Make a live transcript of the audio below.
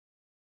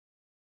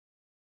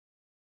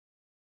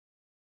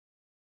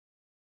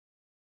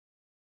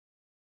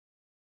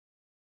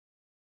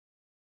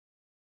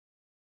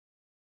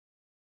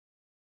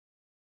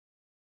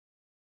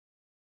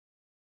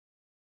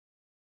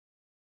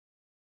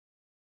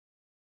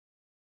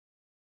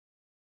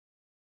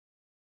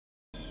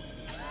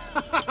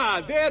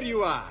There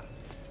you are.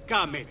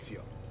 Come,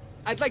 Ezio.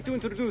 I'd like to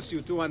introduce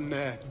you to an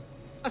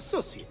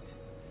associate.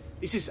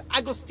 This is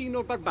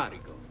Agostino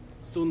Barbarigo,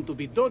 soon to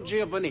be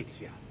Doge of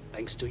Venezia,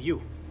 thanks to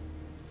you.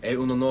 È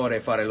un onore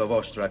fare la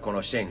vostra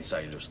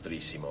conoscenza,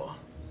 illustrissimo.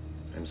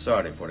 I'm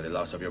sorry for the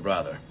loss of your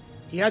brother.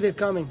 He had it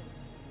coming.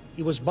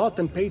 He was bought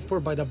and paid for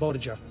by the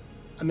Borgia.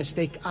 A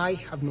mistake I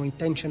have no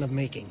intention of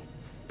making.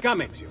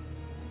 Come, Ezio.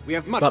 We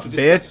have much That to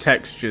beard discuss.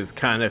 texture's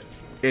kind of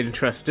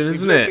interesting,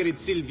 isn't We've it? located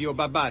Silvio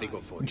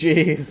Barbarigo for you.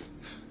 Jeez.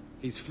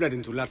 He's fled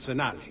into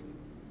l'Arsenale.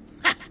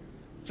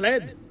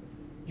 Fled?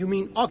 You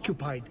mean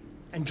occupied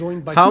and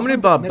joined by How many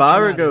 200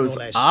 mercenari, no Barbarigos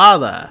less. are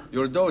there?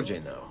 You're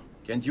Doge now.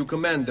 Can't you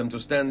command them to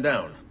stand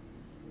down?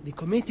 The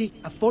committee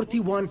of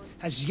 41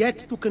 has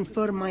yet to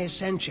confirm my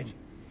ascension.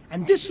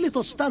 And this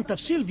little stunt of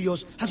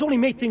Silvio's has only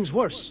made things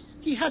worse.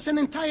 He has an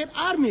entire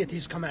army at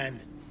his command.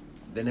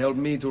 Then help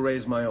me to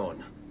raise my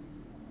own.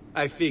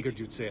 I figured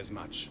you'd say as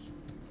much.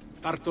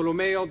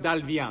 Bartolomeo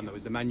d'Alviano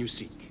is the man you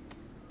seek.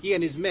 He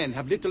and his men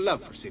have little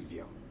love for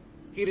Silvio.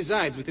 He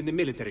resides within the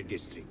military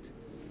district,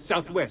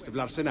 southwest of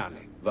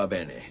l'Arsenale. Va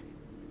bene.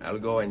 I'll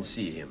go and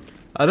see him.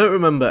 I don't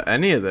remember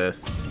any of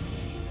this.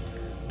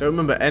 Don't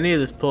remember any of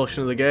this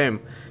portion of the game.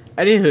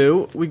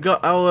 Anywho, we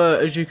got our,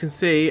 as you can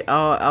see,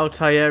 our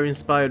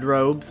Altair-inspired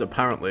robes.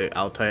 Apparently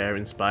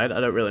Altair-inspired. I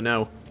don't really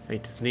know. I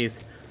need to sneeze.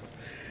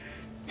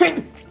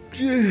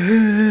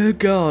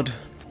 God.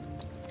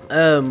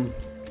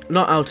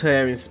 Not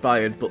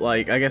Altair-inspired, but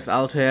like, I guess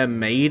Altair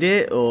made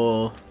it,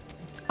 or...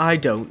 I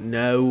don't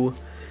know.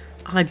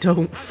 I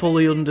don't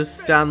fully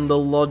understand the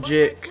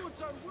logic.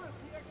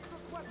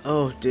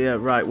 Oh dear,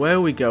 right, where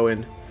are we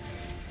going?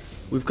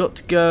 We've got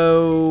to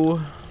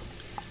go...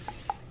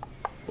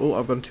 Oh,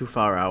 I've gone too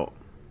far out.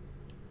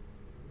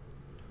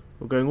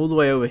 We're going all the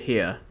way over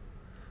here.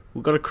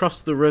 We've got to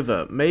cross the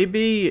river.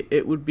 Maybe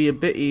it would be a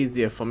bit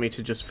easier for me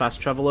to just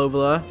fast travel over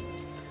there.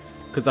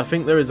 Because I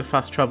think there is a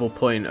fast travel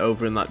point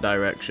over in that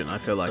direction. I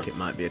feel like it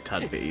might be a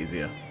tad bit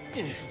easier.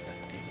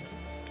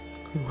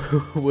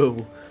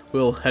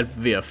 We'll head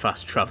via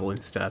fast travel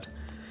instead.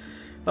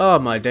 Oh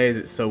my days,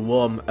 it's so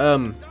warm.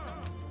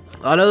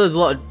 I know there's a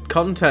lot of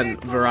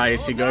content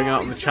variety going out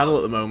on the channel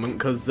at the moment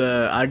because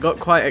I got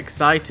quite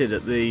excited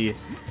at the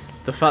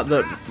fact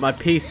that my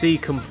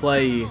PC can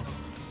play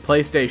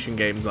PlayStation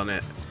games on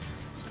it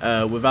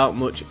without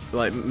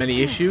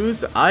many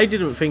issues. I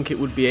didn't think it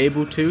would be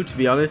able to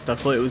be honest. I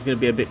thought it was going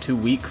to be a bit too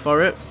weak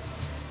for it,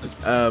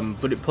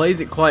 but it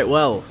plays it quite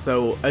well.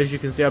 So as you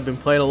can see, I've been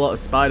playing a lot of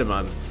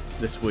Spider-Man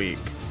this week,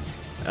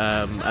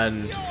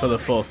 and for the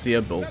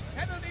foreseeable.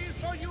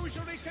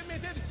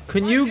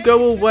 Can you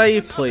go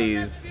away,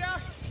 please?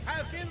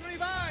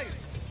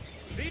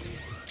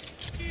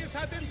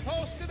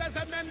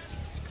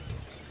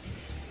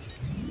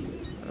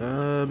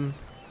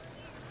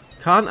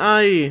 Can't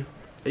I...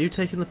 Are you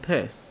taking the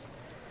piss?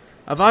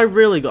 Have I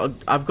really got...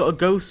 I've got to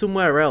go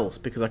somewhere else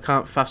because I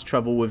can't fast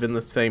travel within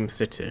the same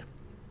city.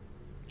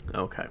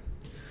 Okay.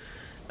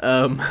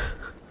 Well,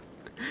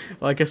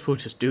 I guess we'll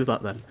just do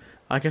that then.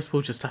 I guess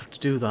we'll just have to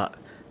do that.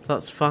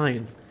 That's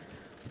fine.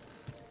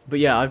 But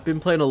yeah, I've been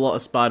playing a lot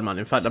of Spider-Man.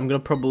 In fact, I'm going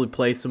to probably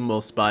play some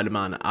more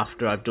Spider-Man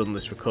after I've done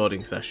this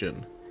recording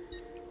session.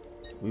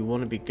 We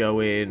want to be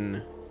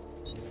going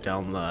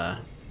down there.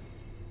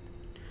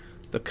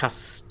 The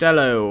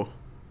Castello.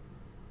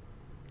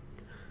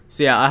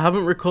 So yeah, I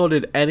haven't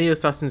recorded any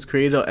Assassin's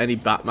Creed or any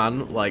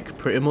Batman, like,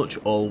 pretty much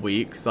all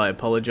week, so I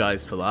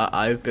apologise for that.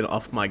 I've been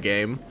off my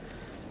game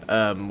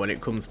when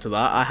it comes to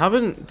that. I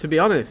haven't, to be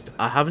honest,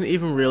 I haven't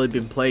even really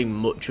been playing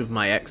much of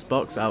my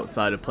Xbox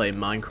outside of playing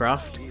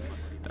Minecraft.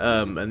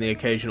 And the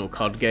occasional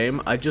COD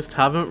game. I just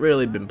haven't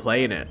really been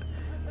playing it.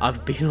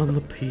 I've been on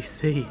the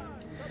PC.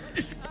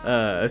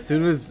 As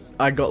soon as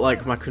I got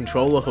like my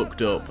controller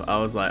hooked up, I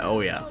was like,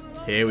 oh yeah,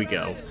 here we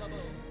go.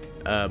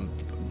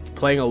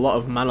 Playing a lot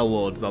of Manor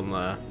Lords on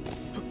there,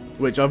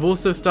 which I've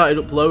also started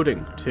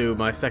uploading to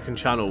my second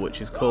channel,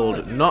 which is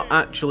called Not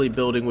Actually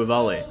Building with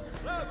Ollie.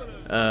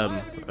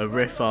 A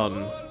riff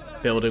on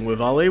Building with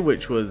Ollie,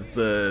 which was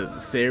the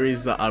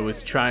series that I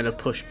was trying to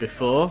push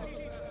before,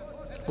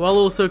 while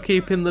also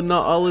keeping the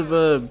Not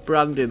Oliver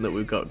branding that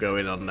we've got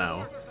going on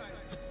now.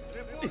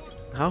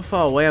 How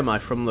far away am I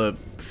from the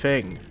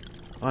thing?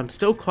 Oh, I'm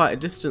still quite a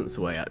distance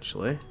away,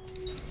 actually.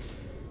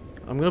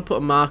 I'm going to put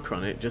a marker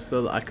on it just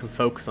so that I can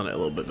focus on it a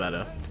little bit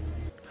better.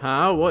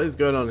 How? What is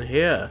going on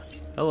here?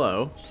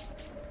 Hello.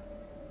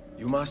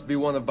 You must be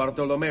one of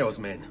Bartolomeo's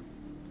men.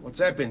 What's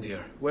happened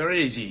here? Where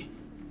is he?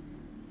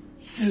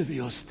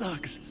 Silvio's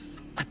thugs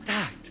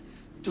attacked,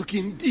 took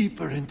him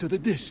deeper into the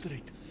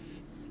district.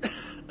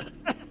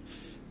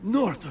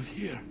 North of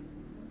here.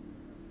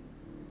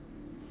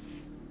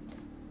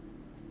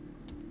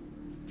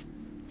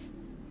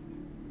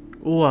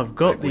 Oh, I've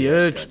got the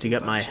urge to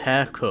get my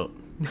hair cut.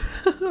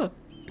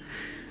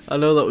 I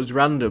know that was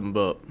random,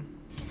 but...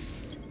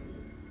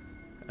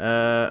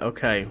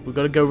 okay, we've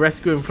got to go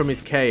rescue him from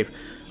his cave.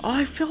 Oh,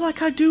 I feel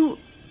like I do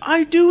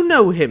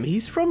know him.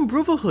 He's from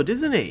Brotherhood,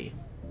 isn't he?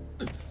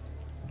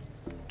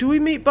 Do we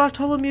meet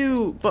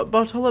Bartolomeo,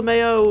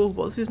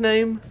 what's his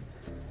name?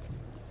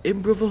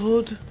 in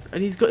Brotherhood,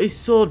 and he's got his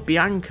sword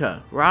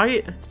Bianca,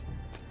 right?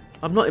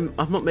 I'm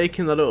not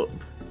making that up.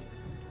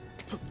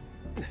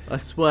 I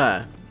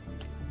swear.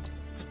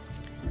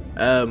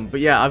 But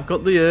yeah, I've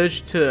got the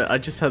urge to. I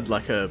just had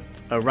like a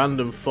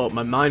random thought.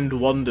 My mind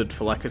wandered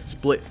for like a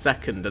split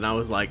second, and I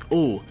was like,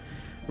 "Oh,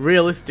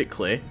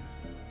 realistically,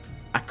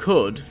 I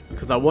could,"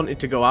 because I wanted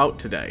to go out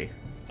today.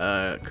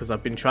 Because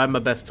I've been trying my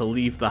best to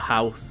leave the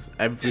house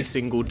every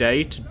single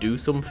day to do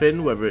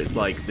something, whether it's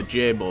like the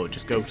gym or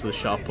just go to the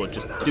shop or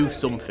just do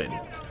something.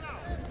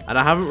 And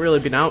I haven't really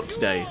been out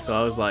today, so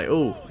I was like,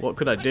 oh, what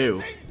could I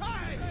do? So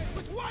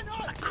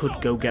I could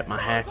go get my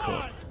hair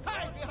cut.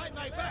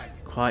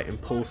 Quite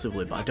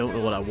impulsively, but I don't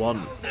know what I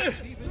want.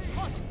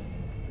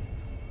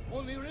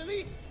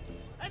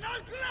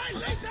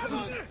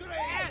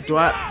 Do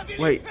I...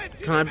 Wait,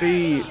 can I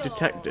be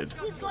detected?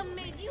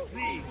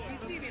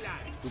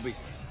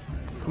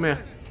 Come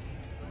here.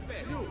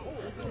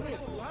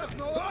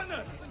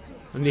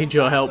 I need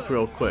your help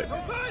real quick.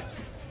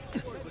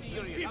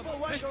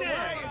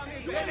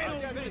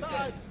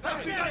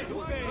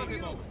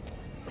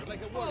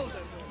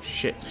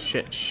 Shit,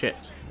 shit,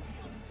 shit.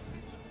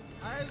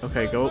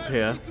 Okay, go up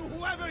here.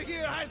 Whoever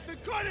here has the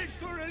courage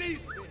to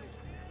release me.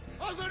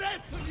 All the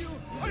rest of you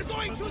are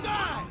going to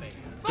die.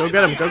 Go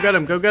get him, go get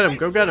him, go get him,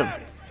 go get him.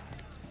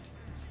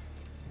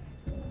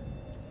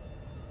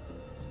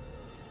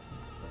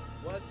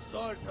 What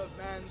sort of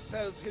man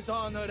sells his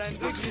honor and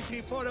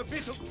dignity for a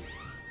bit of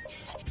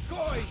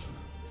coin?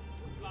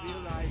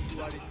 Realize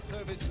you are in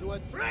service to a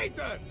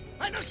traitor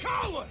and a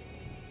coward!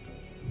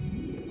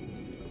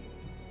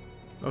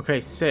 Okay,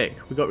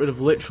 sick. We got rid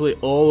of literally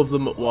all of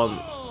them at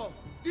once. Oh,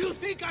 do you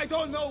think I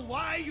don't know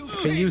why you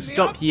Can you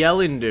stop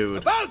yelling, dude?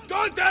 About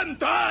goddamn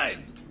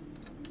time!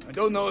 I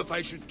don't know if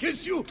I should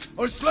kiss you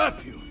or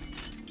slap you.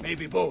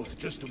 Maybe both,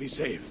 just to be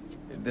safe.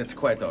 That's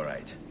quite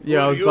alright.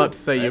 Yeah, I was about to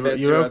say, you're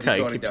Ezio okay.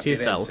 Auditore Keep da it to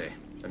yourself. Firenze.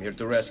 I'm here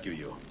to rescue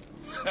you.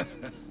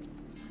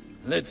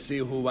 Let's see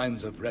who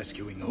winds up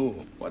rescuing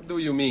who. What do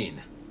you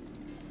mean?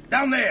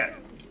 Down there!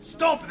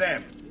 Stop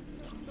them!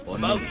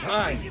 About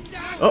time!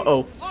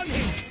 Uh-oh.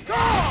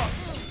 Go!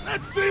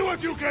 Let's see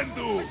what you can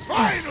do!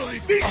 Finally,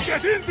 things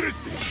get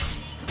interesting!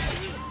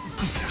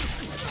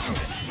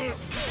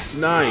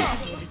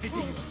 Nice.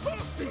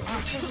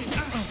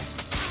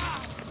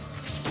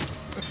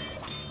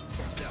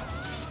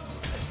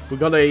 We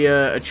got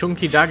a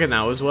chunky dagger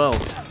now as well.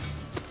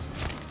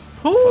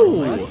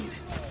 Ooh.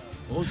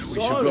 We should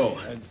go.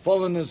 And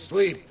fallen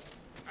asleep.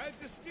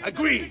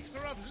 Agreed.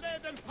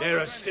 There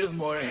are still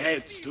more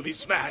heads to be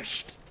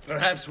smashed.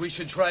 Perhaps we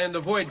should try and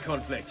avoid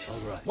conflict.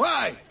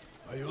 Why?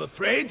 Are you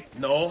afraid?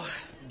 No,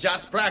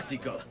 just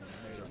practical.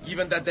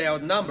 Given that they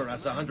outnumber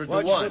us 100 to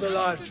Watch 1. for the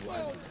large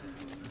one.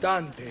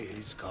 Dante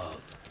is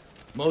called.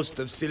 Most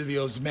of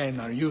Silvio's men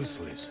are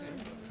useless.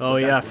 Oh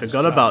yeah, I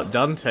forgot about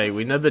Dante.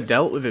 We never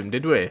dealt with him,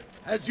 did we?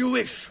 As you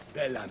wish,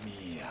 Bella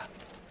mia.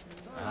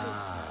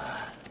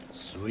 Ah,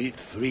 sweet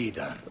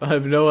freedom. I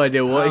have no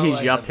idea what How he's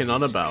I yapping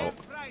have on about.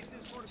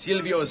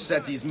 Silvio has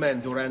set his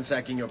men to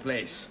ransacking your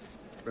place.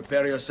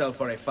 Prepare yourself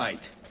for a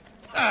fight.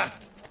 Ah,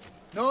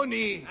 no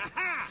need.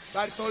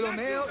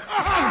 Bartolomeo.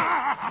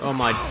 Oh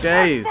my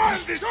days.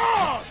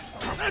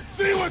 Let's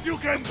see what you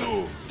can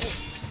do.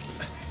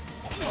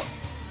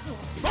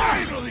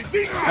 Finally,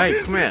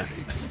 Hey, come here.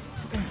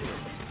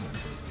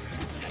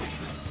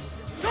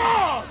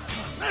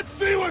 Let's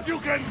see what you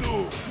can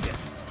do.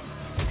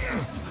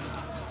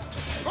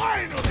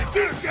 Finally,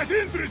 things get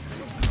interesting.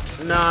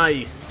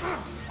 Nice.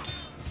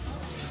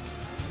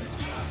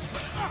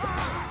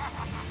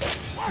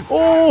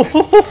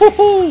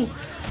 Oh!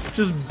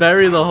 Just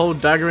bury the whole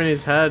dagger in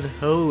his head.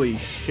 Holy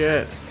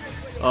shit.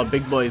 Oh,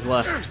 big boy's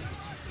left.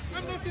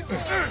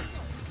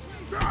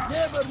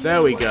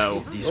 There we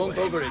go. Don't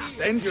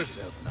overextend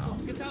yourself now.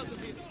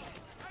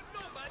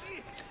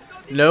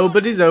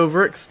 Nobody's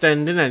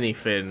overextending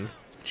anything.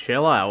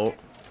 Chill out.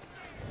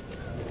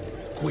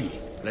 Qui,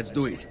 let's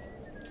do it.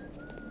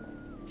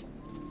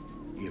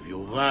 If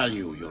you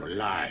value your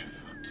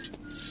life,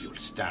 you'll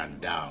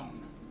stand down.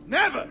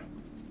 Never!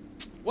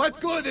 What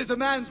good is a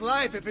man's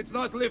life if it's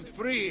not lived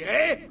free,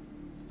 eh?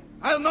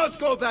 I'll not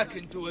go back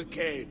into a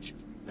cage.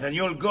 Then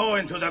you'll go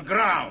into the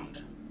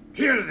ground.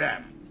 Kill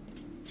them.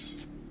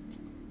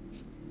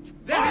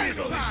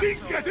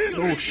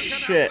 Oh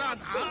shit.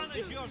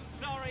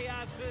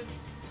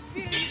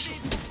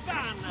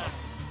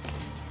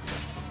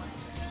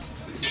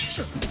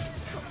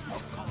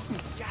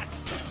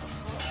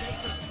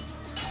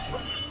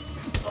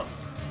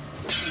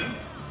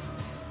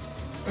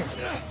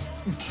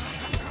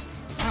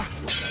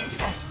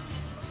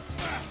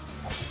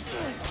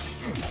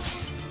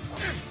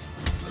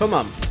 Come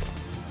on.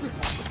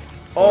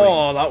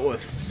 Oh, that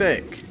was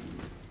sick.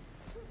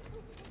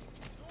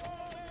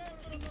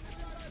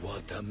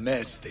 What a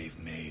mess they've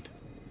made.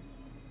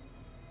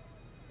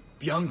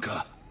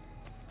 Bianca.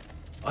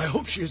 I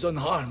hope she is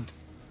unharmed.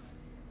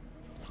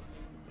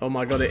 Oh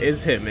my god, it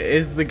is him. It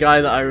is the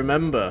guy that I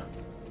remember.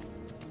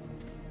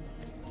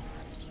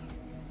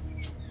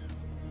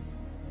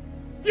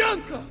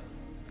 Bianca!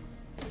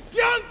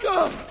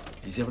 Bianca!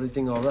 Is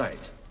everything all right?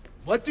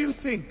 What do you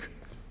think?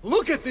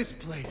 Look at this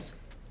place.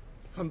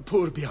 And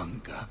poor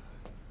Bianca.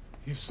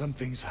 If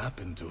something's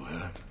happened to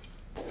her.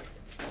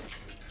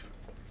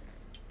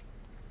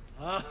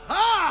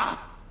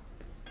 Aha!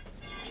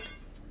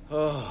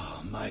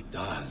 Oh, my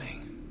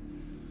darling.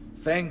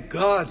 Thank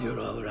God you're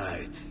all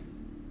right.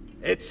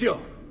 Ezio,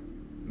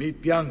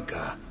 meet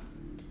Bianca.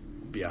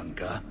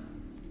 Bianca,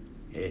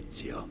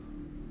 Ezio.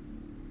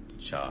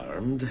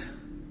 Charmed.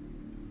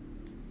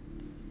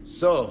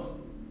 So,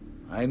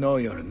 I know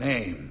your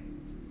name,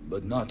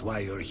 but not why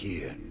you're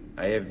here.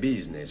 I have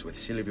business with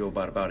Silvio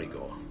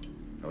Barbarigo.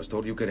 I was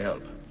told you could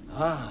help.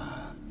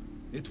 Ah,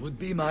 it would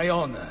be my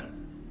honor.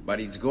 But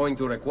it's going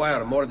to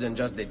require more than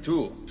just the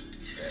two.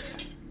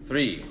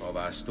 3 of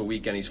us to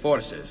weaken his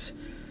forces.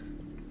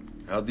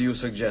 How do you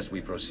suggest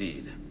we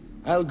proceed?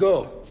 I'll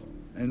go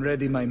and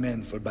ready my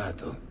men for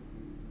battle.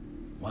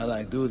 While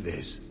I do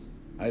this,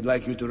 I'd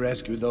like you to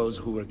rescue those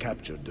who were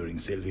captured during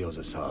Silvio's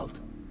assault.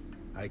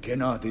 I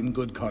cannot in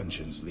good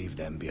conscience leave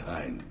them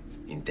behind.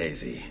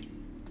 Intesi.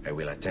 I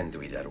will attend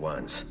to it at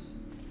once.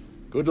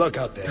 Good luck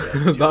out there,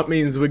 Ezio. That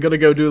means we're gonna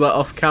go do that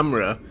off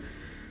camera.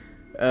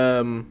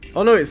 Oh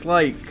no, it's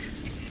like...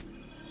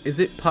 Is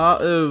it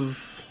part of...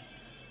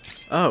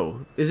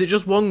 Oh, is it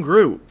just one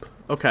group?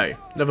 Okay,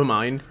 never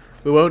mind.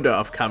 We won't do it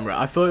off camera.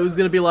 I thought it was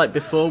gonna be like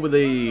before with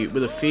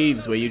the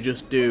thieves, where you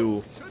just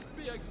do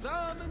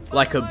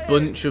like a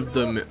bunch of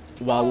them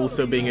while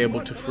also being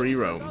able to free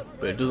roam.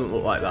 But it doesn't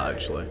look like that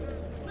actually.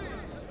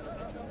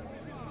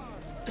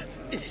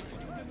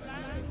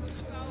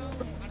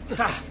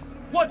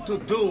 What to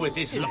do with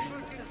this?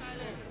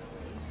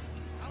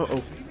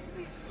 Uh-oh.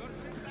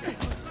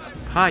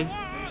 Hi.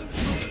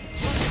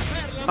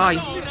 Hi.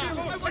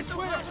 I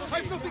swear,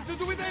 I've nothing to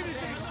do with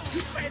anything!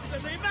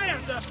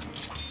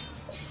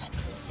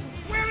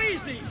 Where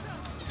is he?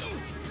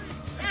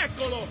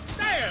 Eccolo!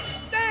 There!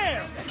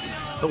 There!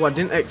 Oh, I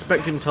didn't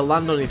expect him to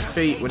land on his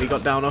feet when he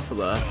got down off of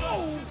there.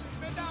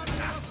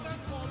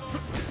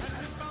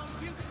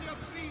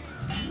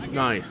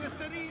 Nice.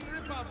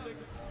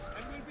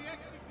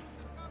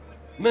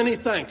 Many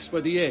thanks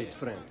for the aid,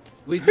 friend.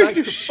 We'd You like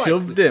to just fight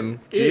shoved with you, him.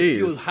 if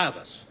you'll Jeez. have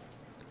us.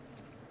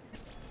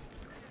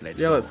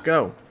 Let's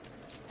go.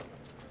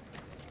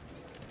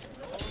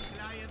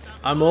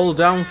 I'm all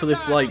down for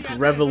this, like,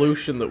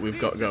 revolution that we've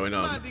got going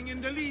on.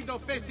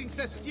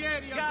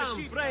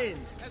 Come,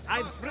 friends!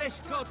 I've fresh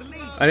caught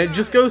leaves. And it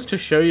just goes to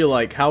show you,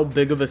 like, how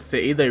big of a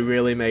city they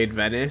really made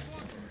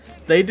Venice.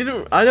 They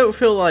didn't... I don't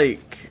feel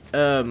like...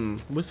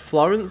 was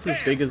Florence as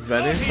big as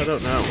Venice? I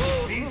don't know.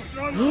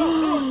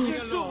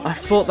 I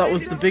thought that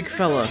was the big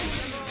fella.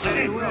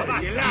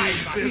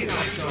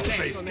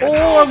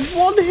 Oh, I've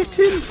one-hit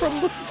him from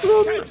the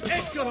front!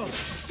 Eccolo!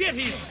 Get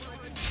him!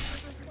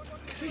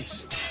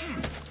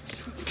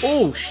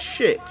 Oh,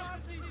 shit!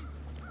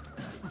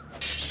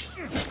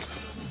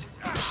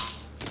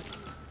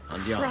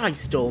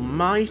 Christ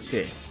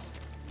almighty!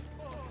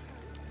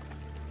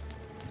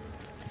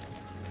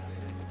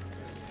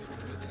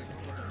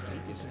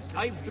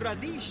 I've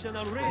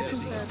traditional race.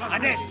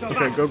 Okay,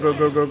 go, go,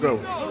 go, go, go.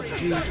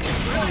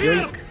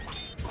 Yoink.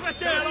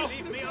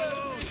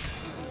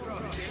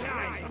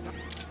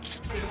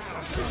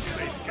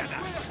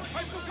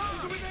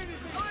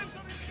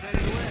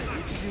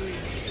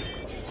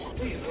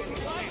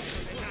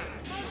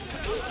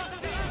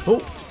 Oh.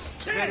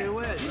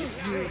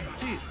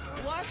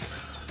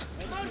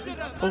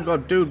 Oh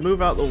god, dude,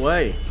 move out the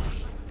way.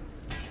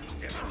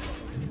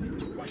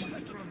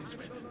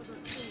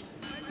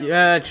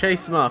 Yeah,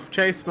 chase him off,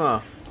 chase him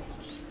off.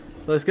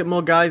 Let's get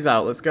more guys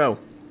out, let's go.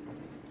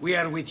 We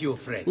are with you,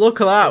 friend.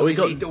 Look at that, we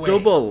got lead the way.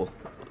 double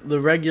the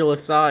regular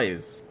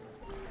size.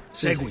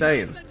 It's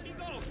insane.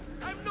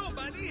 I'm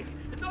nobody,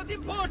 not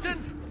important.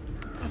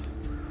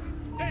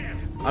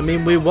 I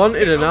mean, we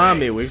wanted an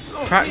army, we've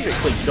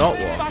practically got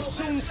one.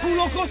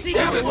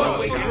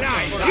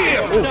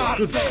 Oh,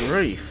 good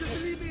grief.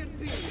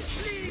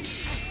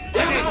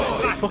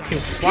 Fucking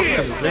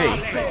flattens me.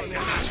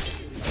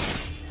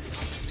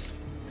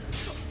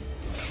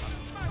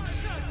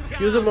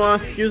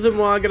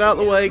 Excuse-moi, get out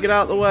the way, get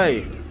out the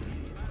way.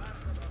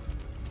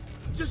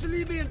 Just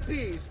leave me in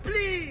peace,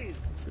 please!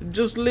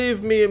 Just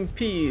leave me in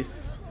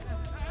peace.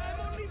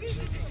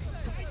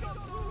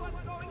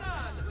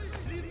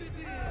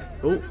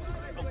 Oh.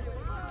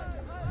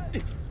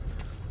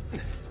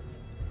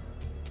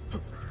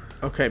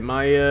 Okay,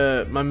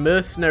 my my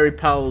mercenary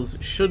pals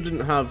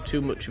shouldn't have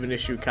too much of an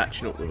issue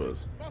catching up with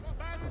us.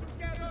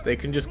 They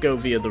can just go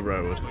via the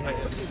road.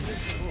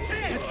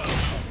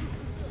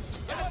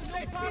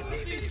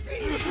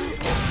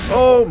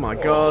 Oh my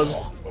god.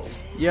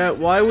 Yeah,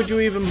 why would you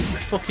even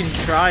fucking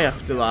try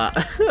after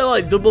that?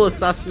 Like, double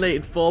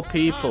assassinated 4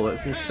 people,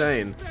 that's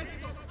insane.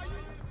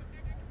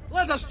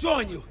 Let us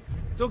join you.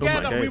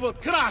 Together we days. will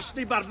crush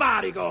the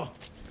Barbarigo.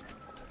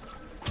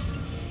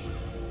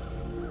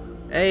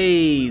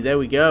 Hey, there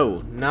we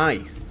go.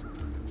 Nice.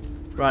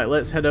 Right,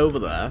 let's head over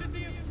there.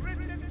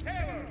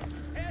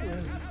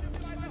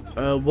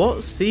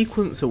 What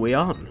sequence are we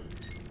on?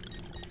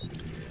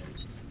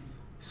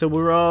 So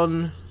we're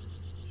on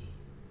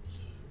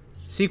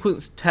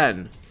sequence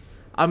 10.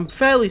 I'm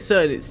fairly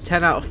certain it's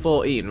 10 out of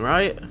 14,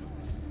 right?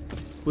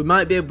 We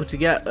might be able to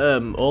get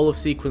all of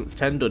sequence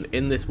 10 done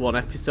in this one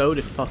episode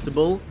if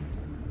possible,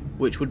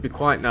 which would be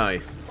quite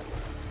nice.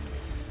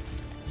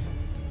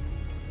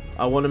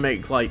 I want to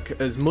make like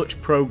as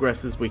much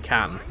progress as we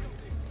can.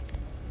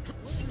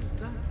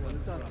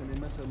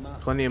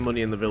 Plenty of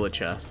money in the villa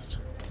chest.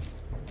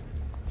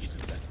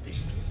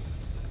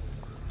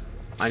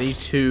 I need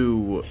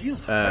to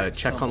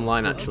check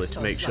online actually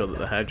to make sure that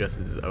the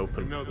hairdresser's is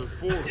open.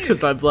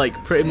 Because I've like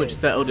pretty much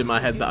settled in my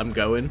head that I'm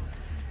going.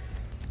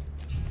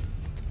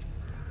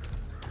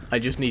 I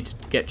just need to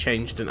get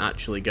changed and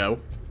actually go.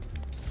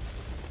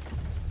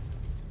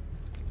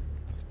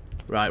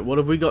 Right, what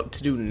have we got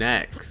to do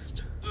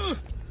next? Oh,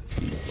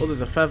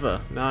 there's a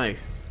feather.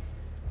 Nice.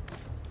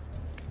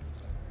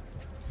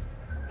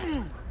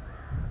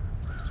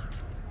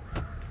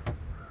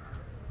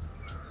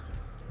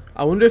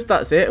 I wonder if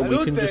that's it and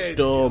we can just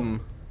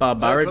storm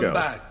Barbarigo. Welcome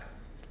back.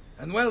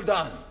 And well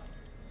done.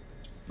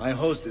 My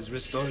host is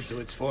restored to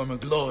its former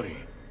glory.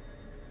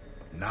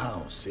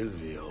 Now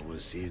Silvio will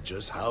see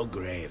just how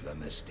grave a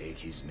mistake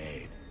he's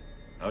made.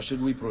 How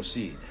should we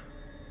proceed?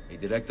 A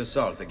direct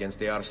assault against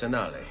the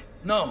Arsenale?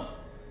 No,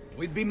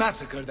 we'd be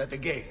massacred at the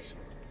gates.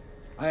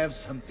 I have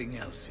something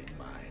else in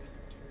mind.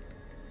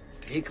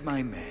 Take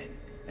my men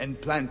and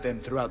plant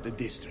them throughout the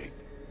district.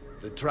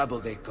 The trouble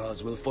they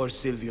cause will force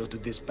Silvio to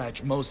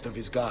dispatch most of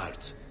his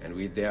guards. And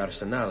with the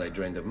Arsenale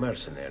drained of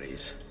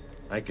mercenaries,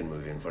 I can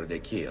move in for the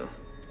kill.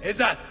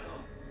 Esatto.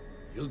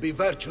 You'll be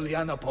virtually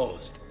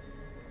unopposed.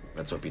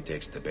 Let's hope he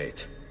takes the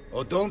bait.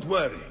 Oh, don't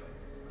worry.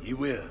 He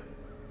will.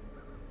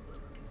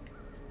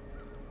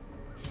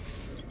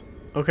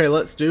 Okay,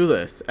 let's do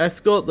this.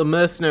 Escort the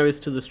mercenaries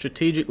to the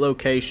strategic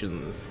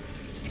locations.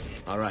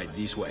 Alright,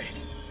 this way.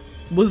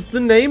 Was the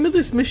name of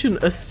this mission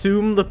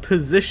Assume the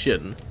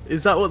Position?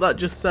 Is that what that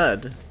just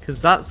said?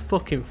 Because that's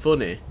fucking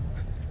funny.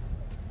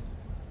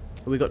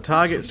 We got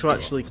targets to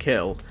actually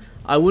kill.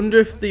 I wonder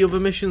if the other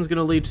mission's going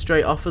to lead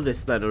straight off of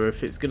this then, or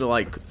if it's going to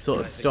like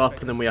sort of stop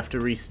and then we have to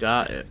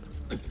restart it.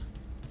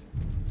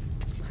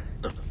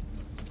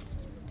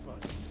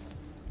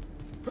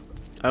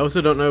 I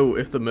also don't know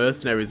if the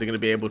mercenaries are going to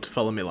be able to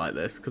follow me like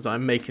this, because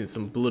I'm making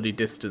some bloody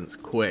distance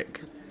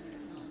quick.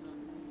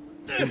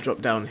 I'll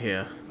drop down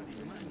here.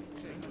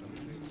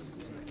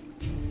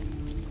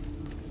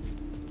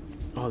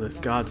 Oh, there's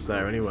guards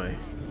there anyway.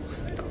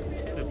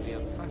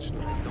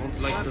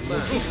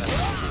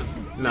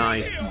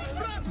 Nice.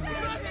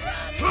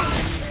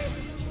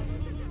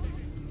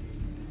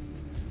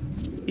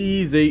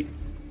 Easy.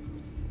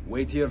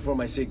 Wait here for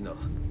my signal.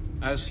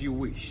 As you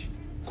wish.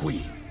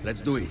 Qui,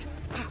 let's do it.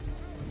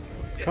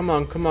 Come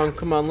on, come on,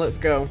 come on, let's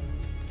go.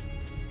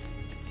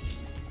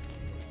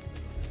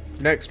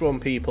 Next one,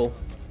 people.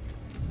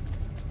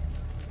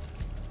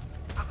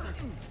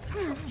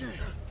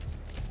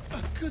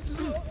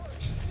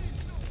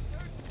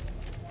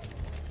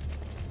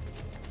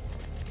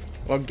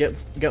 Or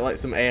get like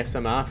some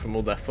ASMR from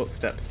all their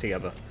footsteps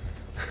together.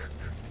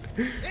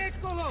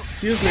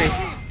 Excuse me.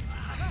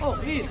 Oh,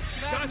 please.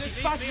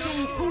 Faccio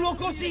un culo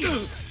così.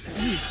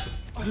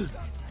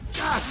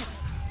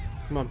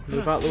 Come on,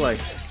 move out the way.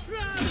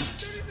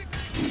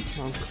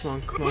 Come on, come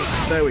on, come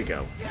on. There we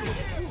go.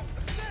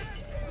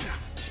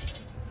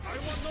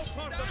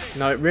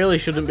 No, it really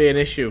shouldn't be an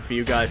issue for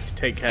you guys to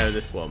take care of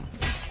this one.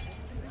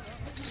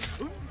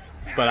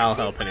 But I'll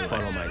help anyway.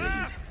 Follow my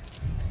lead.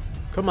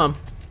 Come on.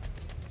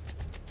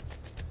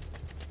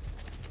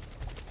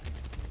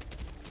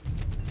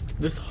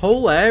 This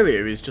whole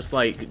area is just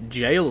like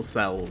jail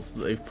cells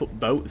that they've put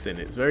boats in.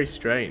 It's very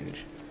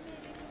strange.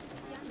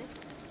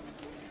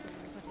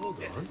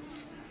 Hold on.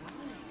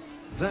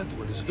 That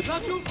one is the...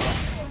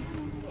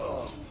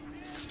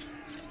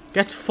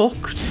 Get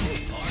fucked.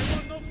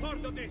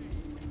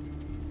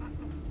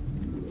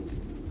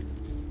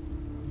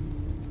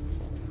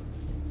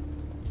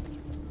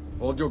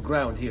 Hold your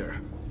ground here.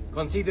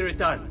 Consider it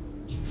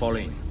done. Fall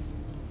in.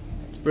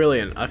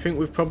 Brilliant. I think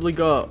we've probably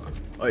got...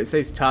 Oh, it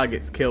says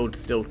targets killed,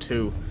 still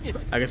 2.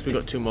 I guess we've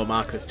got 2 more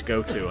markers to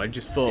go to. I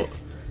just thought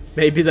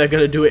maybe they're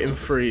going to do it in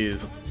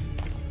freeze.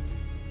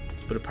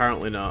 But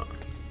apparently not.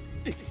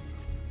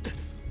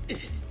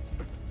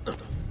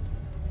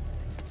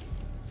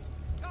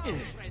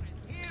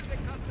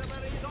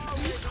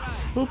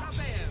 Boop.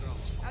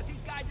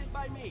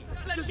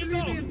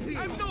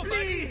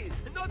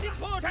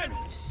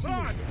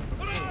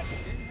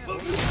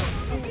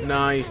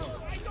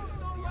 Nice.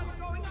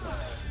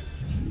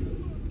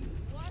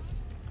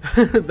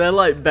 They're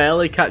like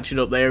barely catching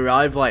up. They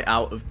arrive like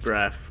out of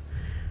breath.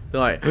 They're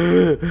like,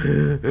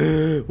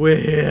 we're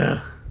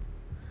here.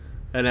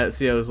 And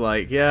Ezio's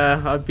like,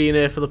 yeah, I've been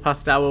here for the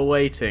past hour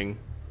waiting.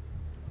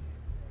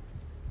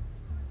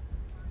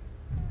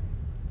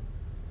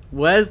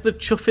 Where's the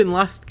chuffing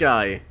last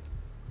guy?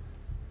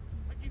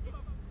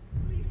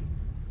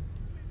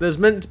 There's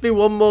meant to be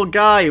one more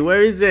guy.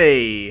 Where is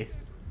he?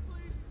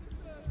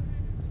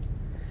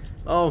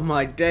 Oh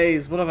my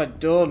days, what have I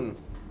done?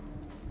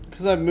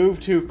 Because I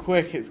moved too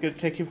quick, it's going to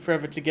take him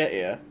forever to get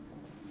here.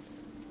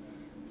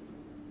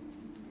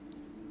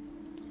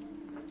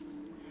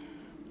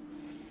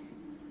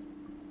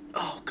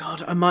 Oh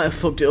god, I might have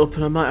fucked it up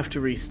and I might have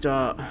to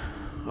restart.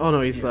 Oh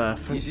no, he's there.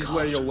 Thank This is God.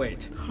 where you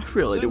wait. I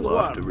really do want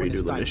to have to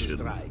redo the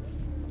mission.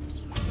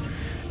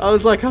 I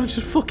was like, I'll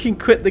just fucking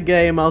quit the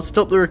game, I'll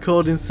stop the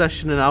recording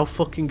session and I'll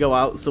fucking go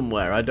out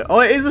somewhere.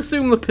 Oh, it is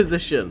assume the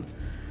position.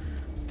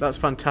 That's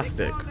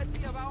fantastic.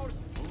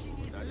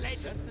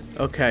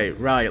 Okay,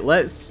 right,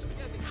 let's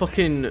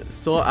fucking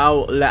sort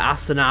out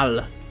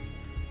l'Arsenal.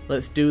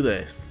 Let's do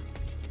this.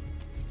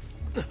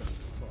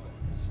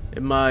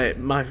 In my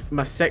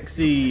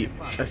sexy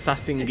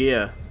assassin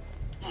gear.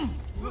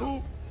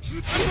 Oh!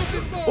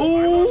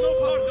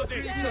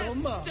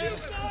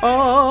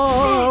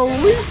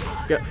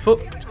 Oh! Get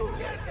fucked.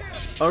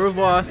 Au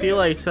revoir, see you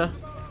later.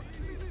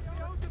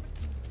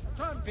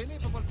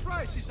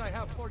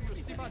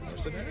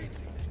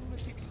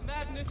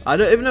 I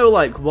don't even know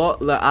like what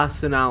the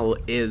Arsenal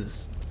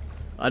is.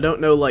 I don't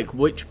know like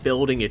which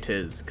building it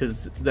is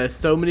because there's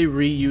so many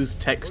reused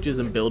textures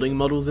and building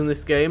models in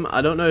this game.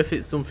 I don't know if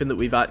it's something that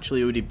we've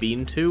actually already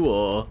been to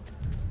or...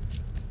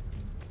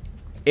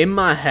 In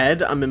my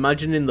head, I'm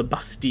imagining the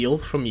Bastille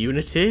from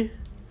Unity.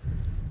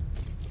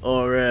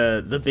 Or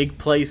the big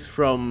place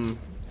from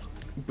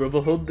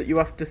Brotherhood that you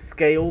have to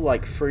scale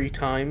like 3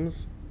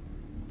 times.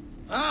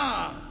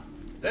 Ah,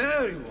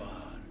 there you are.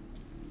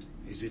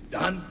 Is it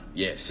done?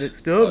 Yes.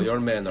 It's done. All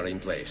your men are in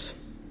place.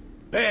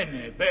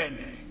 Bene,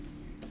 bene.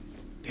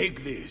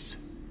 Take this.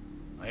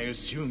 I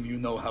assume you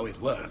know how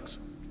it works.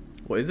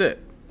 What is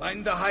it?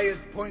 Find the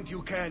highest point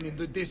you can in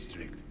the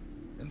district,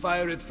 and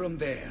fire it from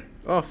there.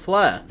 Oh,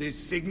 flare. This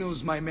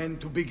signals my men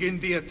to begin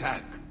the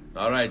attack.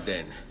 Alright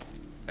then.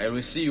 I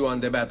will see you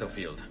on the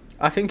battlefield.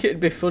 I think it'd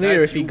be funnier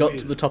That if he you got will.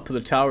 to the top of the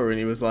tower and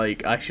he was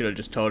like, I should have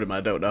just told him I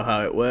don't know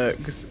how it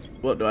works.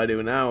 What do I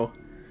do now?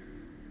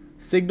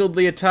 Signaled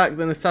the attack,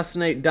 then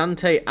assassinate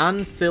Dante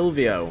and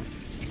Silvio.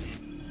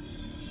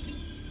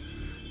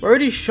 We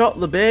already shot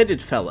the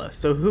bearded fella,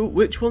 so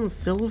which one's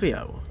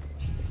Silvio?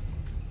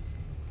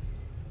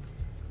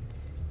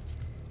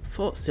 I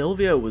thought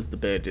Silvio was the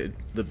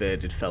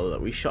bearded fella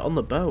that we shot on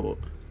the boat.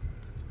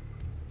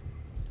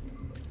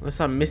 Unless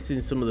I'm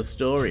missing some of the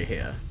story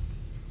here.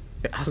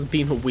 It has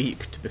been a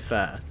week, to be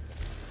fair.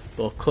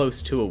 Or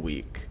close to a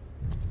week.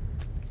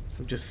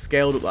 I've just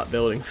scaled up that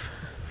building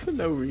for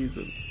no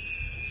reason.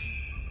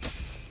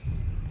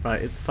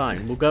 Right, it's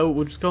fine. We'll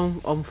just go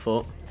on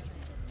foot.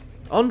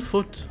 On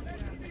foot.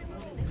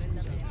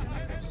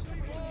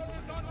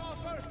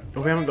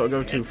 Oh, we haven't got to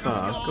go too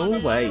far. Go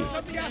away.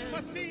 God,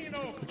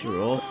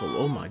 you're awful.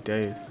 Oh my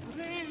days.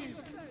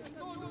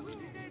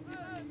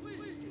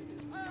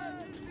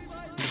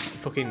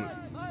 Fucking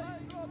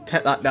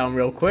take that down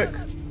real quick.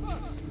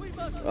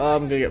 Oh,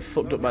 I'm gonna get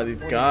fucked up by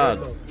these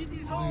guards.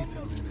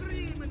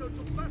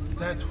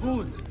 That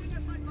hood.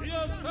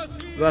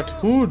 That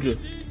hood.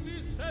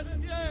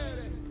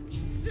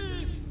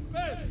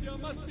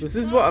 This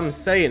is what I'm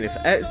saying. If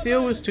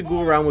Ezio was to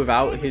go around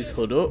without his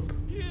hood up,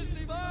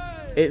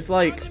 it's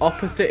like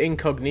opposite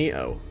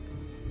Incognito.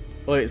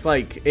 Or it's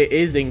like, it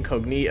is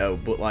Incognito,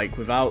 but like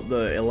without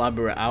the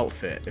elaborate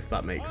outfit, if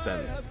that makes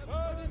sense.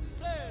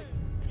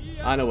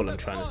 I know what I'm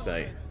trying to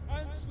say.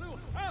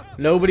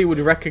 Nobody would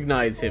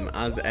recognize him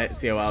as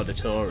Ezio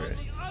Auditore.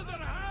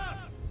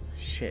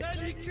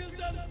 Shit.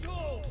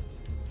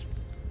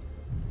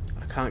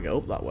 I can't get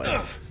up that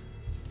way.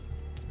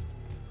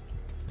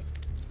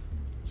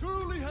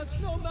 Truly has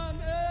no man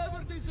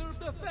ever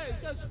deserved a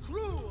fate as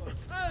cruel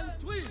and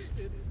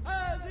twisted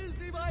as is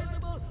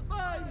devisable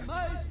by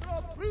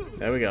Maestro Bruce.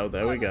 There we go,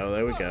 there we go,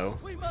 there we go.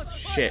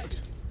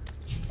 Shit.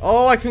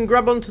 Oh, I can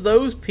grab onto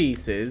those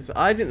pieces.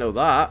 I didn't know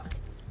that.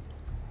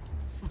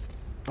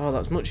 Oh,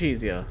 that's much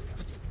easier.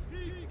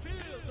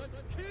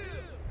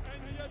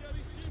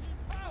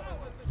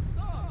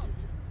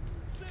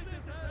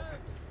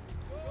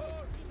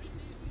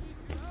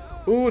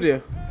 Oh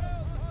dear.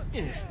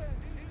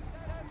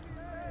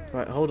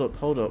 Right, hold up,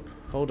 hold up,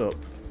 hold up.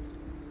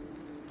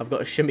 I've got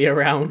to shimmy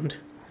around.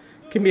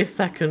 Give me a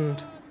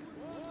second.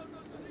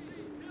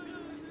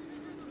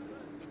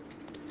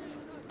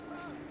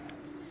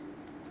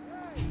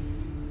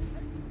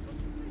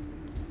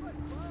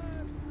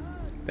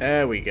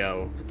 There we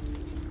go.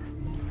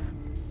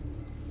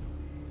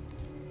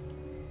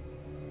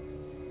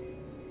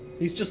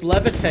 He's just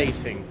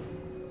levitating.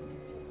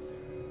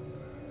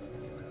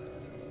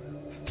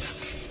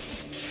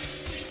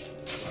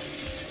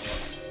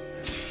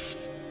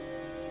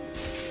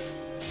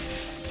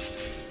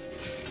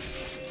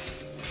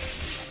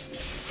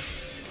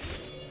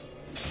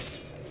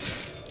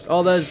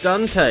 Oh, there's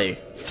Dante.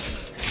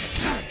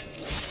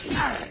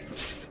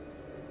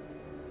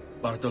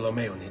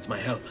 Bartolomeo needs my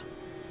help.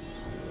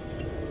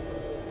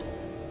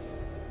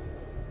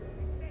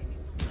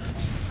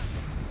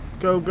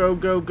 Go, go,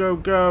 go, go,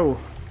 go.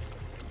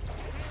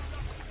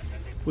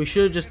 We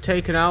should have just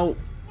taken out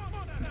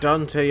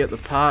Dante at the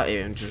party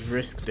and just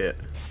risked it.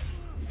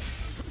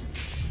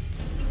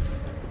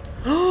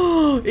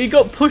 He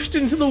got pushed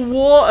into the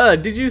water.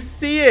 Did you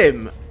see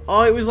him?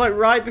 Oh, it was like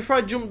right before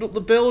I jumped up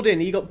the building.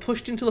 He got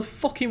pushed into the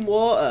fucking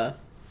water.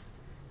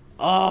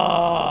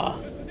 Oh.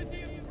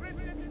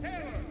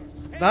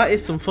 That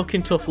is some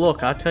fucking tough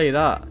luck, I tell you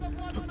that.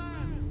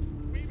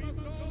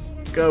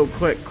 Go,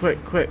 quick,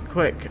 quick, quick,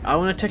 quick. I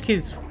want to take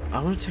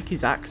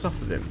his axe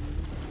off of him.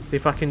 See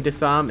if I can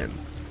disarm him.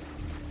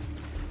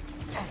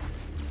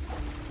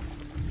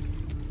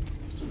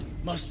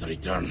 Must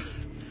return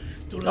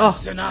to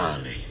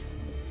Arsenale.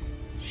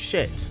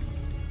 Shit.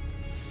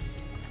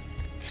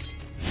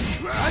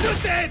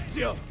 Salute,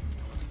 Ezio!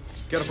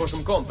 Care for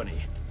some company?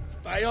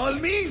 By all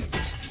means!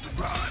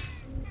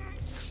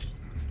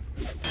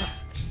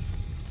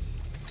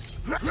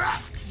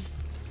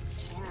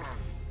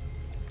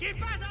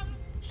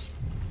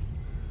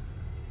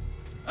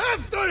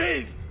 After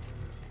him!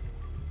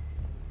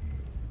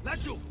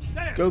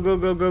 Go, go,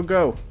 go, go,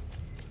 go.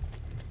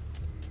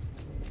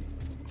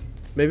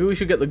 Maybe we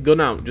should get the gun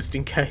out just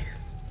in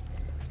case.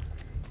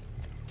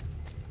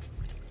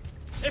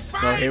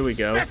 Oh, here we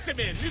go.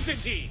 Specimen, isn't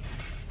he?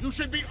 You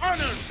should be honored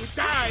to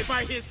die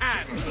by his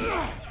hand.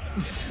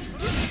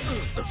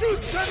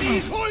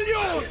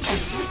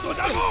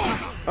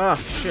 Ah,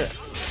 shit.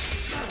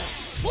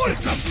 I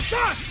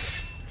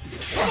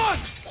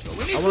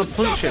want to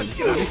punch him.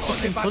 Let me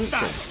fucking punch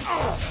him.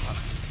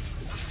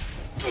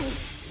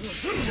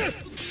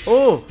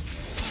 Oh!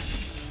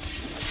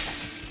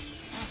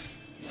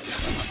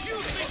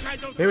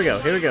 Here we go,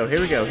 here we go, here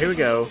we go, here we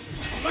go.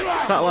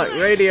 Satellite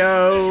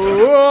radio!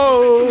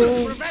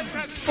 Whoa!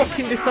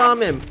 Fucking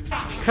disarm him!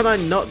 Can I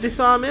not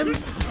disarm him?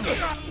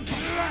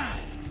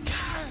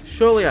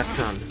 Surely I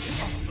can.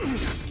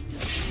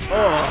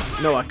 Oh,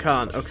 no I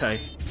can't. Okay.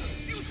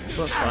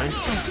 That's fine.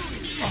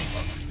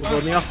 We're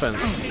on the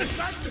offense.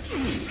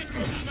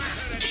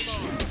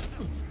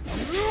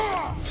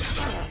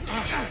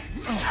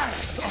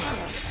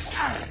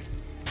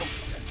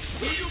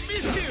 Do you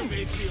miss him,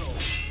 Ezio?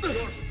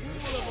 You're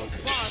full of a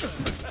father.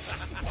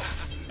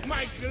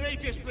 My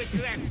greatest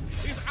regret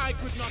is I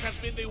could not have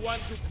been the one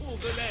to pull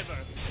the lever.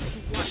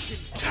 To watch him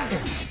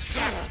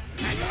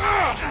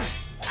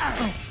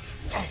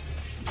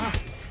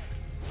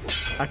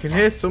I can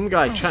hear some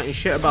guy chatting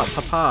shit about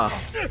Papa.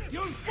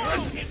 You'll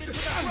follow him into the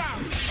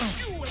ground.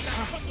 You and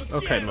that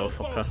Okay,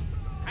 motherfucker.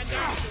 And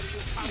after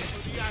you come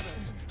for the others.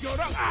 You're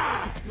up.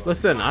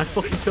 Listen, I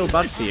fucking feel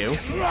bad for you.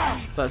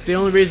 That's the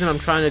only reason I'm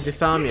trying to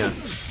disarm you.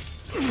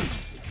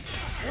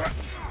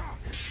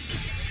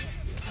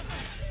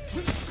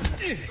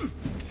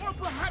 Or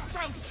perhaps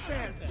I'll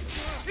spare them,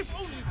 if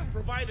only to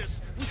provide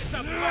us with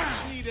some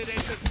much-needed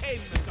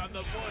entertainment on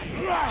the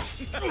voyage.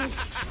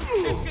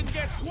 It can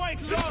get quite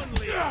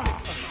lonely.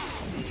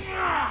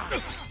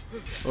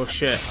 Oh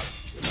shit.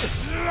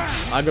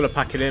 I gotta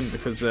pack it in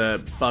because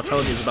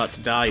Bartolomew's about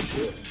to die.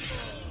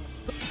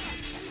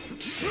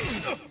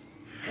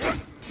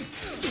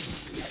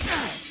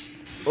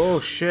 Oh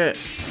shit.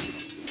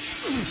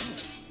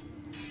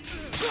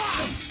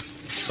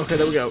 Okay,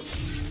 there we go.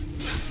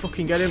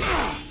 Fucking get him.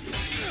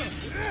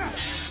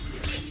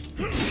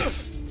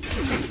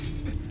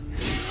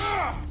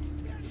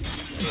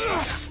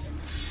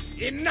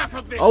 Enough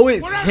of this. Oh,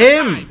 it's We're out of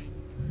him. time.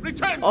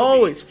 Return to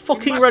Oh, me. it's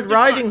fucking We must Red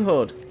depart. Riding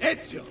Hood.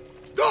 Ezio,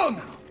 go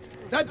now!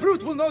 That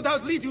brute will no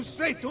doubt lead you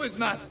straight to his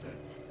master.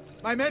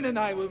 My men and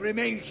I will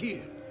remain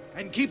here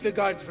and keep the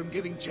guards from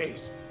giving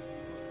chase.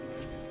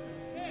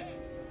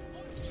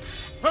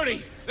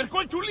 Hurry! They're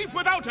going to leave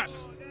without us.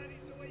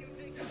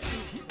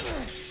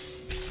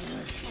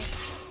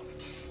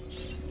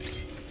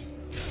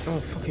 Oh,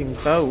 fucking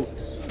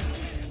boats.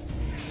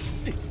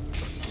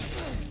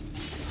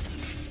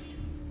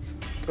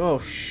 Oh,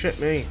 shit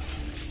me.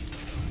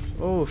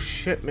 Oh,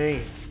 shit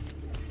me.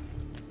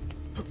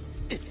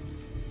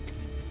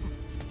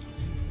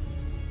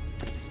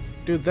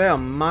 Dude, they are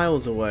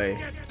miles away.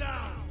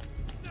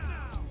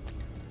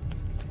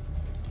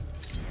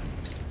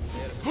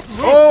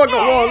 Oh, I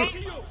got one.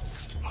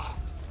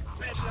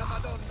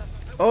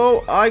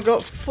 Oh, I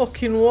got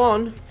fucking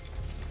one.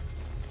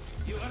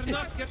 You are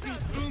not getting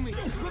through me.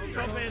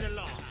 Obey the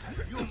law.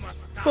 You must.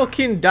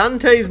 Fucking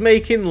Dante's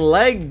making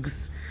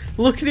legs.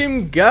 Look at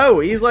him go.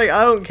 He's like,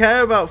 I don't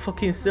care about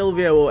fucking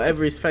Silvio or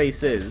whatever his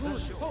face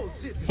is.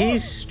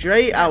 He's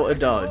straight out of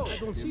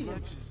Dodge. You're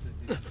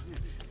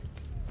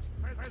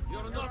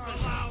not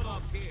allowed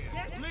up here.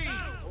 Leave.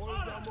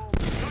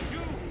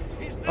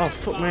 Oh,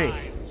 fuck me.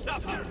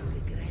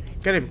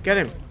 Get him, get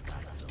him.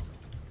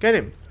 Get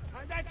him.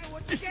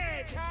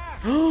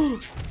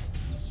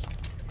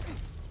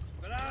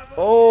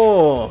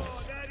 Oh.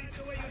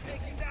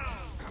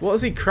 What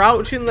is he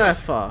crouching there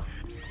for?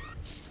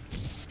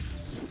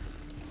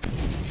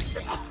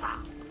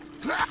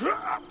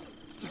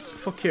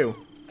 Fuck you.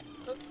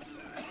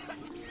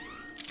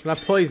 Can I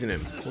poison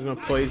him? I'm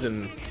gonna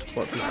poison...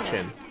 What's his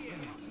chin?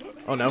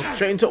 Oh no,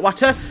 straight into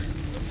water!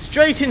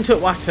 Straight into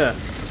water!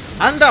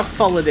 And I've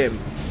followed him!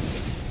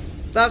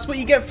 That's what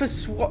you get for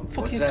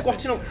fucking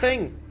squatting up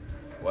thing.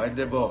 Why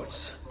the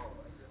boats?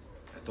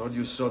 I thought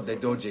you sowed the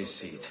Doge's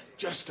seed.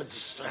 Just a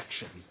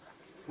distraction.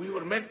 We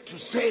were meant to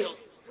sail.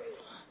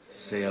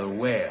 Sail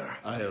where?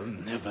 I'll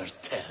never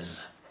tell.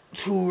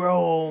 To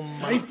Rome.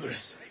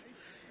 Cyprus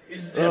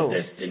is their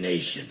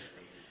destination.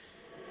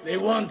 They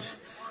want...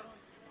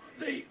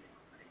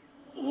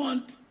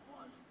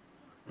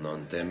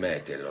 Non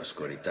temete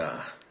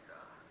l'oscurità.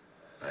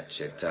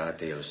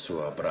 Accettate il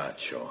suo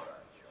abbraccio.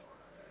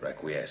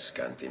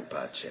 Requiescant in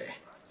pace.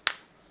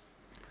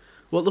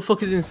 What the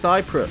fuck is in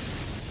Cyprus?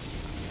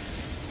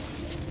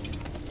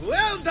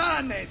 Well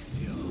done,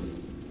 Ezio.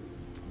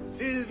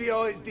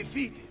 Silvio is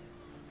defeated,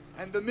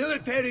 and the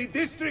military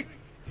district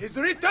is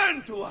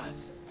returned to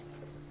us.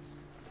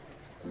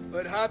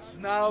 Perhaps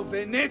now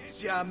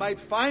Venezia might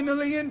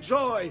finally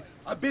enjoy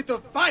a bit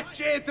of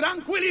pace e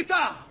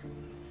tranquillità.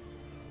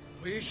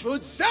 We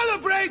should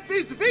celebrate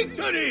this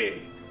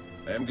victory!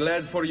 I am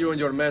glad for you and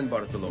your men,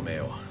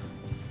 Bartolomeo,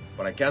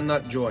 but I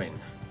cannot join.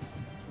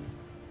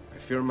 I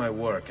fear my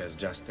work has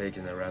just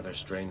taken a rather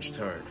strange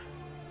turn.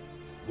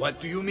 What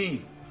do you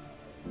mean?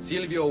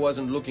 Silvio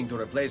wasn't looking to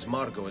replace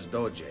Marco as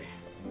Doge.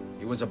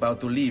 He was about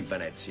to leave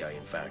Venezia,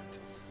 in fact.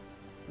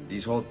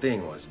 This whole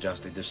thing was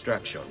just a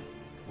distraction.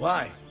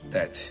 Why?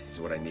 That is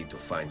what I need to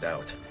find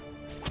out.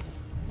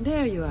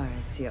 There you are,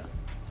 Ezio.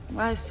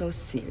 Why so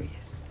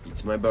serious?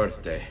 It's my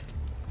birthday.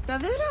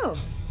 Davvero?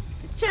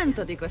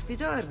 100 di questi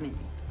giorni.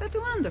 That's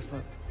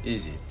wonderful.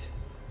 Is it?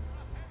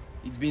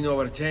 It's been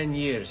over 10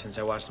 years since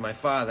I watched my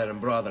father and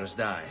brothers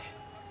die.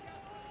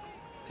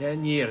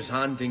 10 years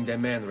hunting the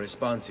men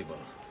responsible.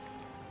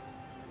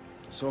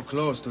 So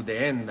close to the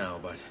end now,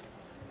 but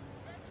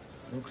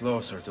no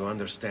closer to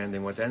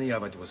understanding what any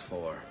of it was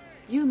for.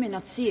 You may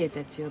not see it,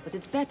 Ezio, but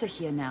it's better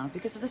here now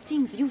because of the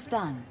things you've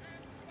done.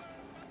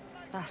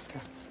 Basta.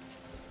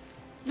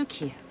 Look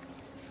here.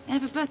 I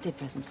have a birthday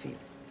present for you.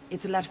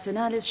 It's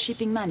l'Arsenale's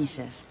shipping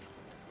manifest.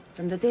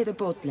 From the day the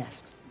boat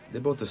left. The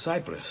boat to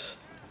Cyprus?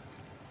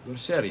 You're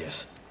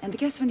serious? And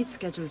guess when it's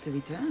scheduled to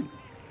return?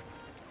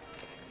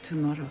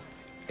 Tomorrow.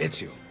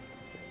 Ezio,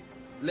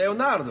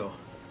 Leonardo!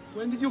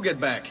 When did you get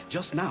back?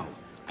 just now.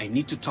 I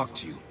need to talk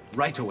to you,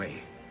 right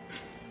away.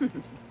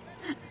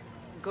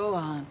 Go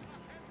on.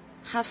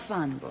 Have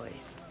fun,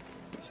 boys.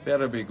 This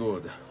better be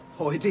good.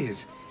 Oh, it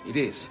is. It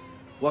is.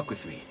 Walk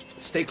with me.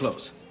 Stay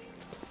close.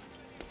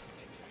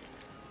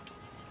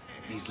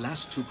 These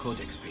last 2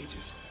 codex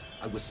pages.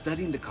 I was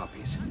studying the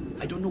copies.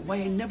 I don't know why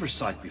I never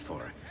saw it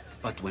before.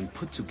 But when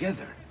put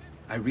together,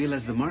 I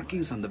realized the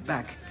markings on the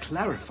back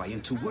clarify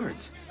into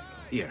words.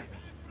 Here.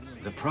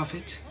 The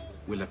prophet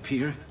will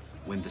appear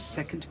when the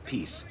second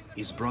piece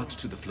is brought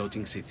to the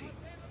floating city.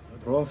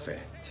 Prophet.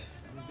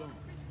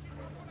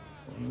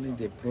 Only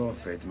the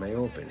prophet may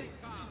open it.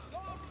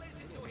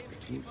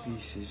 2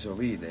 pieces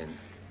of Eden.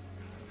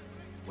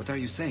 What are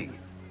you saying?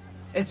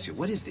 Ezio,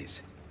 what is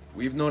this?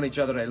 We've known each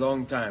other a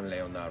long time,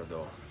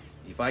 Leonardo.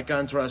 If I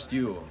can't trust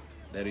you,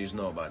 there is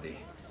nobody.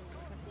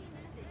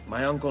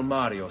 My uncle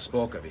Mario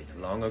spoke of it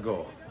long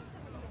ago.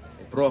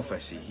 A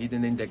prophecy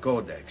hidden in the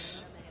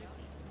Codex,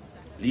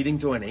 leading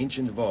to an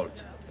ancient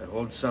vault that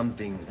holds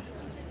something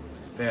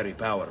very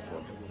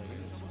powerful.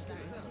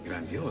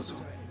 Grandioso.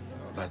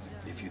 But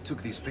if you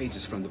took these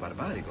pages from the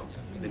Barbarigo,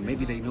 then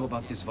maybe they know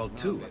about this vault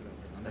too.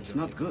 That's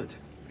not good.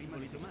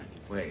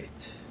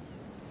 Wait.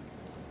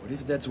 What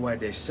if that's why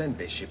they sent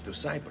the ship to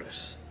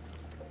Cyprus?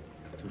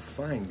 To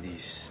find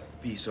this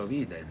piece of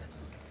Eden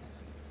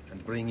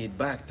and bring it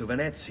back to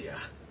Venezia.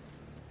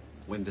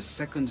 When the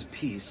second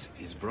piece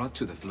is brought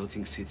to the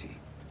floating city,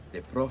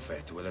 The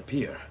prophet will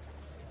appear.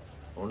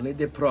 Only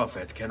the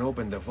prophet can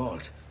open the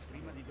vault.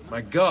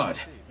 My God!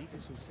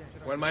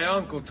 When my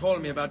uncle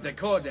told me about the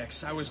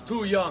Codex, I was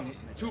too young,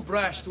 too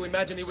brash to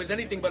imagine it was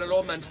anything but an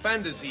old man's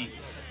fantasy.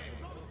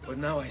 But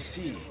now I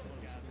see.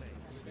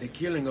 The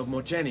killing of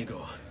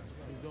Mocenigo,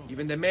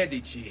 even the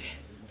Medici,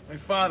 my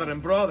father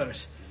and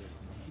brothers.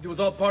 It was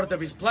all part of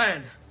his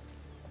plan.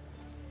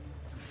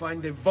 To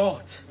find the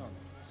vault.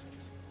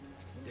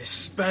 The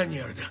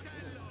Spaniard.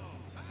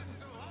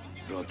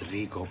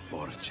 Rodrigo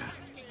Borgia.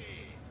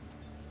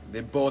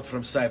 The boat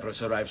from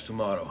Cyprus arrives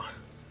tomorrow.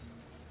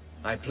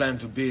 I plan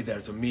to be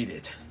there to meet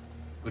it.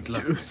 Good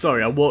luck. Dude,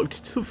 sorry, I walked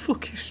into the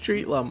fucking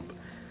street lamp.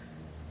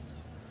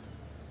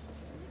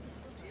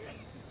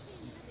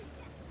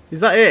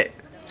 Is that it?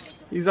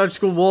 He's just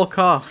gonna walk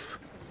off.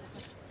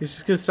 He's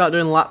just gonna start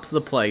doing laps of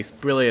the place.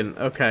 Brilliant.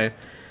 Okay.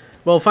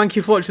 Well, thank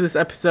you for watching this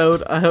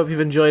episode. I hope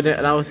you've enjoyed it,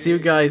 and I will see you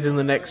guys in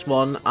the next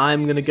one.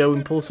 I'm gonna go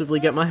impulsively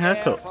get my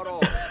hair cut.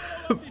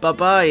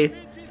 Bye-bye.